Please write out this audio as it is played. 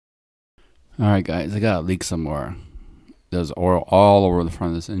Alright guys, I got a leak somewhere. There's oil all over the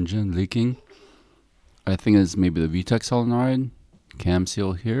front of this engine leaking. I think it's maybe the VTEC solenoid, cam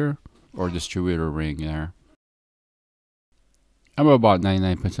seal here, or distributor ring there. I'm about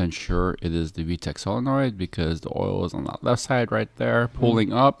 99% sure it is the VTEC solenoid because the oil is on the left side right there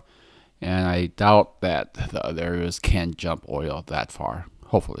pulling up, and I doubt that the other areas can jump oil that far,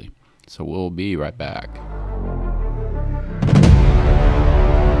 hopefully. So we'll be right back.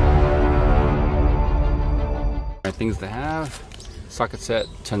 Things to have: socket set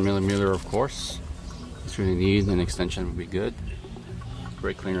 10mm, of course. If you really need an extension, would be good.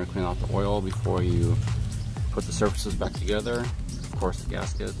 Brake cleaner, clean out the oil before you put the surfaces back together. Of course, the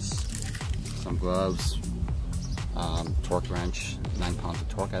gaskets, some gloves, torque wrench, 9 pounds of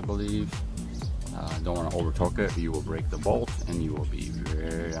torque, I believe. Don't want to over torque it, you will break the bolt and you will be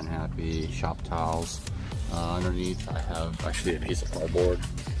very unhappy. Shop towels. Underneath I have actually a piece of cardboard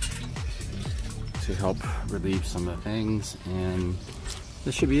to help relieve some of the things, and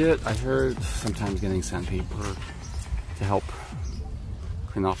this should be it. I heard sometimes getting sandpaper to help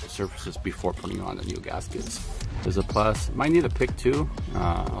clean off the surfaces before putting on the new gaskets is a plus. Might need a pick too.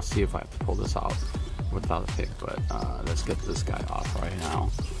 I'll see if I have to pull this out without a pick, but let's get this guy off right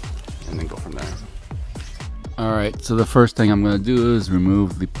now and then go from there. Alright, so the first thing I'm going to do is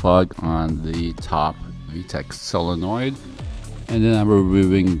remove the plug on the top VTEC solenoid. And then I'm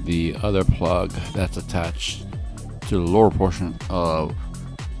removing the other plug that's attached to the lower portion of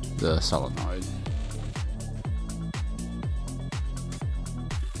the solenoid.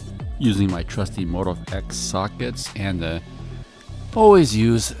 Using my trusty Moto X sockets and always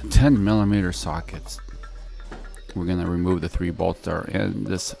use 10mm sockets. We're going to remove the 3 bolts that are in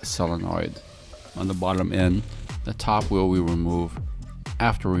this solenoid on the bottom end. The top wheel we remove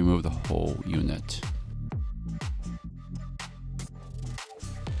after we remove the whole unit.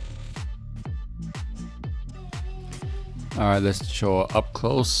 Alright, let's show up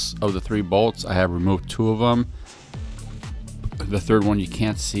close of the 3 bolts. I have removed 2 of them. The third one you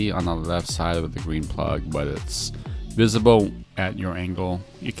can't see on the left side of the green plug, but it's visible at your angle.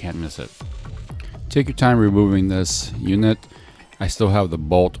 You can't miss it. Take your time removing this unit. I still have the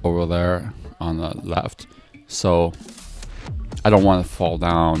bolt over there on the left, so I don't want to fall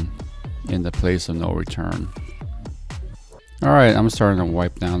down in the place of no return. Alright, I'm starting to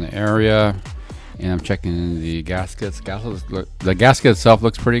wipe down the area. And I'm checking in the gaskets. The gasket itself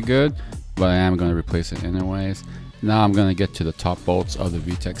looks pretty good, but I am going to replace it anyways. Now I'm going to get to the top bolts of the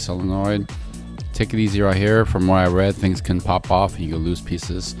VTEC solenoid. Take it easy right here. From what I read, things can pop off and you can lose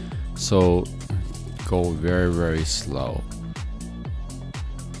pieces. So go very, very slow.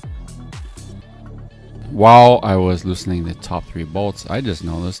 While I was loosening the top 3 bolts, I just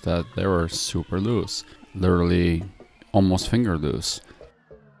noticed that they were super loose. Literally almost finger loose.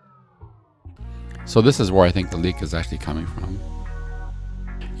 So this is where I think the leak is actually coming from.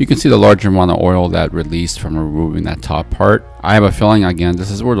 You can see the large amount of oil that released from removing that top part. I have a feeling, again, this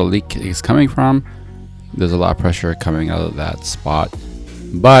is where the leak is coming from. There's a lot of pressure coming out of that spot.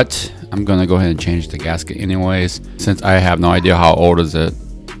 But I'm going to go ahead and change the gasket anyways, since I have no idea how old is it.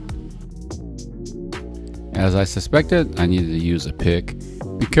 As I suspected, I needed to use a pick.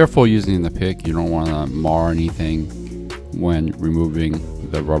 Be careful using the pick. You don't want to mar anything when removing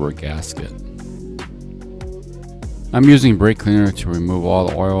the rubber gasket. I'm using brake cleaner to remove all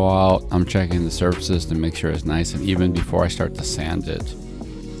the oil out. I'm checking the surfaces to make sure it's nice and even before I start to sand it.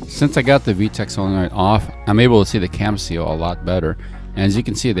 Since I got the VTEC solenoid off, I'm able to see the cam seal a lot better. And as you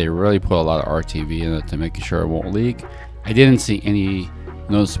can see, they really put a lot of RTV in it to make sure it won't leak. I didn't see any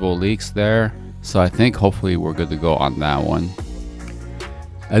noticeable leaks there, so I think hopefully we're good to go on that one.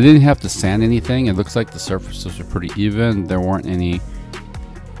 I didn't have to sand anything. It looks like the surfaces were pretty even. There weren't any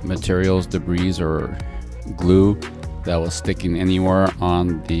materials, debris, or glue that was sticking anywhere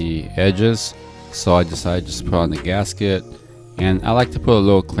on the edges, so I decided just to put on the gasket, and I like to put a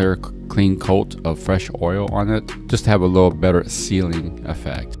little clean coat of fresh oil on it just to have a little better sealing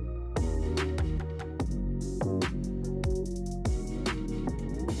effect.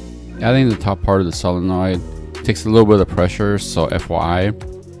 Adding the top part of the solenoid takes a little bit of pressure, so FYI,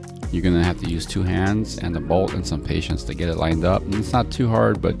 you're gonna have to use 2 hands and a bolt and some patience to get it lined up. And it's not too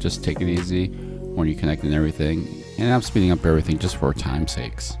hard, but just take it easy when you're connecting everything. And I'm speeding up everything just for time's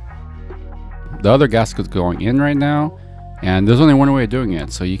sakes. The other gasket's going in right now, and there's only one way of doing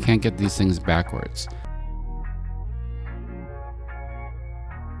it, so you can't get these things backwards.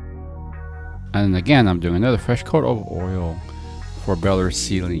 And again, I'm doing another fresh coat of oil for better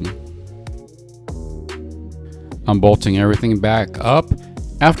sealing. I'm bolting everything back up.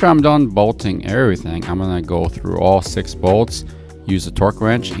 After I'm done bolting everything, I'm gonna go through all 6 bolts use a torque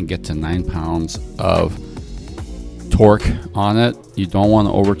wrench and get to 9 pounds of torque on it. You don't want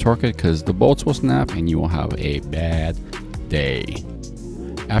to over torque it because the bolts will snap and you will have a bad day.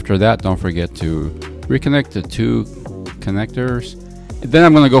 After that, don't forget to reconnect the 2 connectors. And then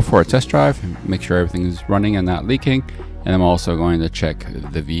I'm going to go for a test drive and make sure everything is running and not leaking. And I'm also going to check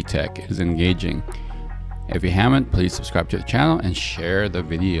the VTEC is engaging. If you haven't, please subscribe to the channel and share the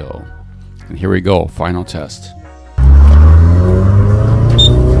video. And here we go, final test.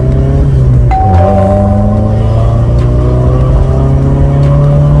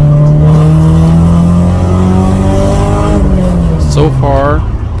 So far,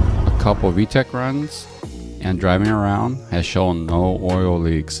 a couple VTEC runs and driving around has shown no oil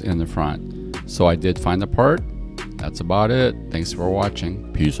leaks in the front. So I did find the part. That's about it. Thanks for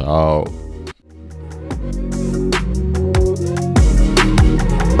watching. Peace out.